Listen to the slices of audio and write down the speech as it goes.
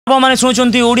माने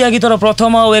सुनुचंती ओडिया गीतर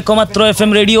प्रथम और एकमात्र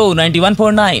एफएम रेडियो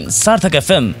 91.9 सार्थक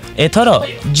एफएम एथर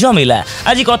जमिला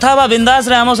आज कथा बिंदास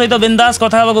रे आम सहित बिंदास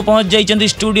कथा को पहुंच जाइछंती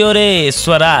स्टूडियो रे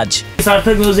स्वराज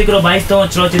सार्थक म्यूजिक रो 22तम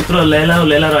चलचित्र लैला ओ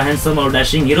लैला रो हैंडसम और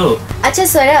डैशिंग हीरो। अच्छा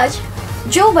स्वराज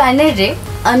जो बैनर रे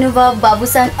अनुभव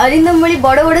बाबूसान अरिंदम भली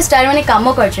बड़ बड़ स्टार माने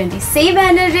काम करछंती सेही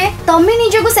बैनर रे तमे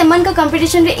निजो को सम्मान का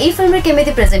कंपटीशन रे ए फिल्म रे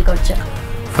केमेति प्रेजेंट करछ?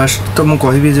 फर्स्ट तो मु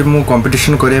कहबी जे मु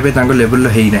कंपटीशन करिया पे तांको लेवल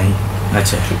हेई नाही।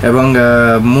 अच्छा एवं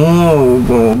मु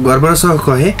गर्वर सह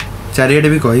कहे चारियाडे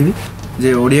भी कहबी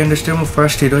जे ओडिया इंडस्ट्री मु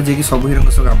फर्स्ट हीरो जे कि सब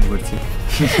हीरो सह काम करछि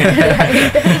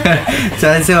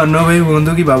चाहे से अनु भाई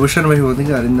होंदु कि बाबूशान भाई होंदु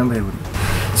कि अरिंदम भाई होंदु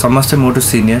समस्त मोटू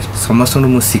सीनियर समस्त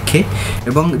मु सिखे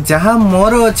एवं जहाँ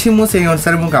मोर अच्छी मु से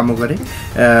अनुसार मु काम करे।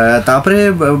 तापरे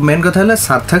मेन कथा है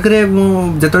सार्थक रे मु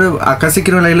जतो आकाशी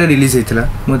किरण लागिला रिलीज होइतिला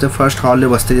मु तो फर्स्ट हॉल रे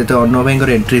बसते जतो अनु भाई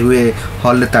एंट्री हुए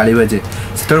हॉल रे ताली बाजे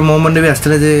सेतो मो मन भी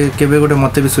आस्थिला जे केबे गोटे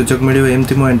मते भी सूचक मिलियो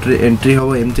एमती मो एंट्री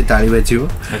होबो एमती ताली बाजियो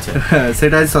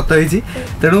सेटा सत होइछि।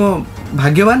 तेणु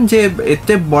भाग्यवान जे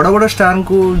एते बड़ बड़ स्टार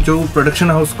को जो प्रोडक्शन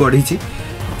हाउस गढ़ी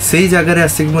से जगह रे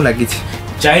आसिक मु लागि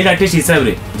चाइल्ड आर्टिस्ट हिसाब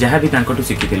रे जहाँ भी तांको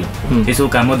शिखिथिल ए सब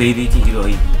काम दे दी हीरो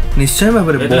ही निश्चय भाव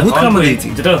में बहुत काम दे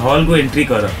जो हॉल को एंट्री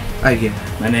कर आगे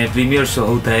माने प्रीमियर शो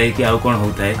होता है कि आउ कोन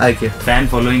होता है आगे फैन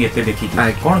फॉलोइंग एते देखि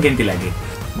कोन केमती लागे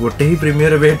गोटे ही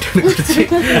प्रीमियर वे अटेंड करछि।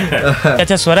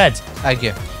 अच्छा स्वराज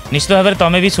आगे निश्चित भाव में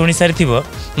तुम भी शुणी सारी थी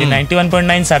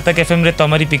 91.9 सार्थक एफएम रे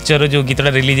तमरी पिक्चर जो गीतटा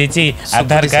रिलीज होइछि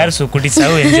आधार कार सुकुटी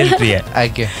साहू एंजल प्रिया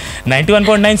आगे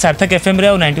 91.9 सार्थक एफएम रे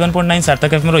और 91.9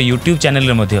 सार्थक एफएम रो YouTube चैनल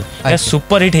रे मध्ये या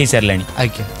सुपर हिट हे सरलानी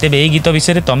आगे तेबे ए गीत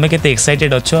विषय रे तमे केते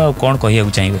एक्साइटेड अछो आ कोन कहिया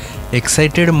चाहिबो?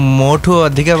 एक्साइटेड मोठो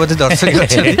अधिका बते दर्शक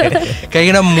अछि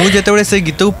काहे ना मु जेतेबे से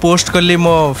गीत को पोस्ट करली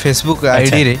मो फेसबुक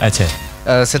आईडी रे अच्छा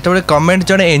सेतबे कमेंट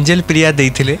जने angel Priya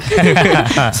देइथिले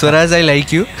Swaraj I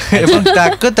like you एवं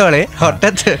ताक तळे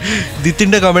हठात दि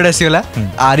तीनटा कमेंट आसीगला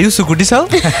आर यू सुकुटी साउ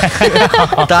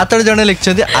ता तळे जने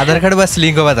लिखछथि आधार कार्ड बस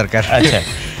लिंक होबा दरकार। अच्छा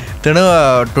तेणु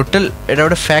टोटल एटा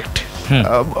गोटे फैक्ट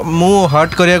मु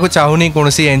हर्ट करिया को चाहुनी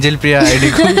कोनसी एंजल प्रिया आईडी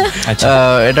को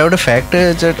एटा गोटे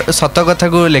फैक्ट सत कथा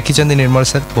को लिखिछन्ती निर्मल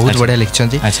सर बहुत बढ़िया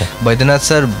लिखिछन्ती। बैद्यनाथ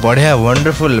सर बढ़िया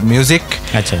वंडरफुल म्यूजिक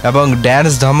एवं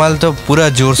डांस धमाल तो पूरा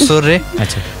जोर शोर रे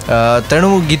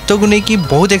तेणु गीत को नहीं कि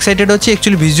बहुत एक्साइटेड अछि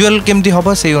एक्चुअली विजुअल केमती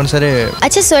हबो सेही अनुसार।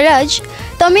 अच्छा स्वराज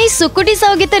तमे सुकुटी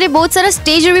साउ गीत रे बहुत सारा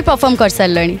स्टेज रे भी परफॉर्म कर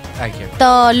सरलणी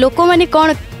तो लोक माने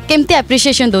कोन केमती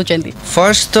एप्रिसिएशन दोचंती?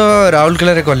 फर्स्ट तो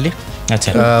राउरकेला रे करली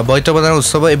अच्छा बैत बदान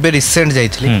उत्सव एबे रिसेंट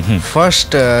जाइथिली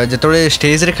फर्स्ट जेतोले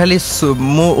स्टेज रे खाली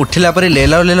मु उठिला परे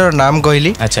लैला ओ लैला नाम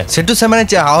कहली अच्छा सेटु से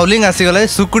माने हाउलिंग आसी गला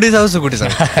सुकुडी साउ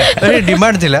अरे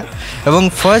डिमांड थिला एवं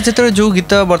फर्स्ट जेतोले जो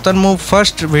गीत बर्तन मु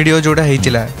फर्स्ट वीडियो जोटा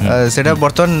हेतिला सेटा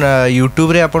बर्तन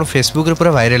YouTube रे अपन Facebook रे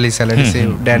पूरा वायरल हिसाला से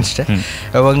डांस टा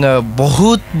एवं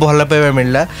बहुत भलो पाइबा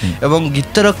मिलला एवं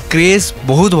गीतर क्रेज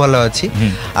बहुत भलो अछि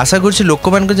आशा करछि लोक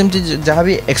मान को जेमति जहा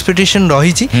भी एक्सपेक्टेशन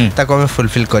रही छि ताको हम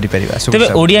फुलफिल करि परिबा। तेबे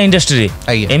ओडिया इंडस्ट्री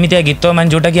एमितिया गीत मान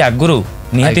जोटा कि आगुरु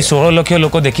निहाती 16 लाख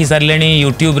लोक देखि सारलेनी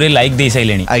YouTube रे लाइक दे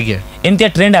साइलेनी आगे एमितिया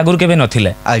ट्रेंड आगुरु केबे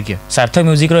नथिला आगे सार्थक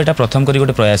म्यूजिक रो एटा प्रथम करी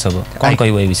गोटे प्रयास हबो कोन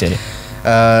कहबो ए विषय रे?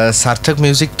 सार्थक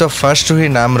म्यूजिक तो फर्स्ट ही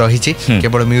नाम रही छि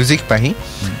केवल म्यूजिक पाही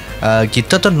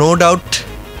गीत तो नो डाउट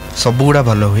सब गुडा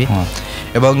भलो होई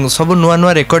एवं सब नुआ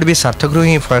नुआ रिकॉर्ड भी सार्थक रो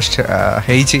ही फर्स्ट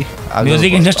हेई छि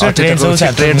म्यूजिक इंडस्ट्री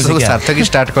ट्रेंड सब सार्थक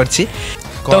स्टार्ट करछि।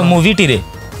 तो मूवी टी रे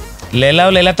लैला ओ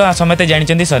लैला तो समेते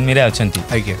जानिचंदी सनमीरा अछंती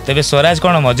तबे स्वराज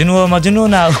कोन मजनू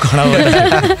ना कोन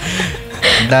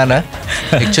ना ना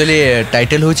एक्चुअली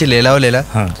टाइटल होछि लैला ओ लैला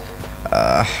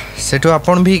सेटो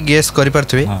आपण भी गेस करि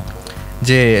परथबे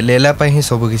जे लैला पई ही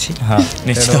सब किछि हां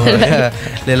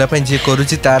निश्चित लैला पई जे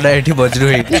करूछि ताना एठी बजरू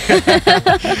हे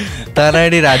ताना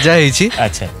एठी राजा हेछि।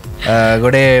 अच्छा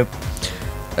गोटे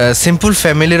सिंपल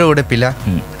फैमिली रो गोटे पिला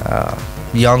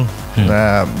young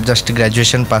just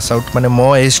graduation pass out माने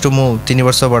मो एज टू मु 3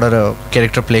 वर्ष बडर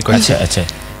कैरेक्टर प्ले कर छी। अच्छा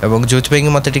एवं जोथ पे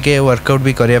मते टिके वर्कआउट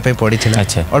भी करिया पे पड़ी थिला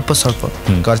अल्प स्वल्प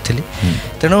करथिली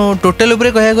तेनो टोटल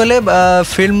ऊपर कहया गले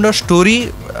फिल्म रो स्टोरी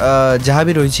जहा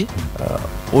भी रही छी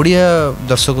ओडिया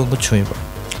दर्शकों को छुईबो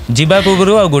जीवा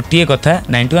पूर्व आ गोटिए कथा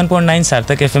 91.9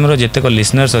 सार्थक एफएम रो जेतेको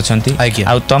लिसनर्स अछंती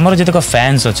आ तमरो जेतेको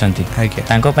फैंस अछंती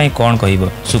तांको पई कोन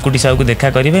कहिबो सुकुटी साहू को देखा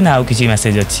करिवे ना आ किछि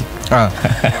मेसेज अछि?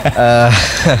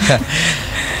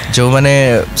 जो माने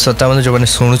सता माने जो माने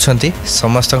सुनुछंती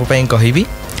समस्त को पई कहिबी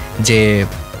जे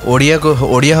ओडिया को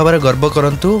ओडिया हबार गर्व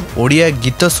करंतु ओडिया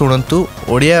गीत शुणु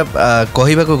ओडिया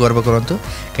कहवा को गर्व करंतु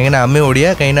कहीं आम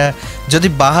ओडिया कहीं जदि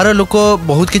बाहर लोक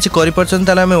बहुत किसी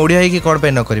करें ओडिया ही कौन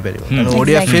पे न करें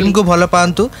ओडिया फिल्म को भल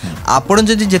पातु आपड़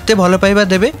जदि जिते भल पाइबा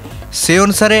देवे से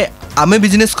अनुसार आमे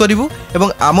बिजनेस करिवु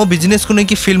एवं आम बिजनेस को नहीं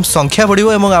कि फिल्म संख्या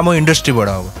बढ़िबो एवं आम इंडस्ट्री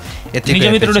बड़ा हो एति निज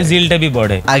मित्र जिलटा भी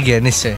बढ़े आज्ञा निश्चय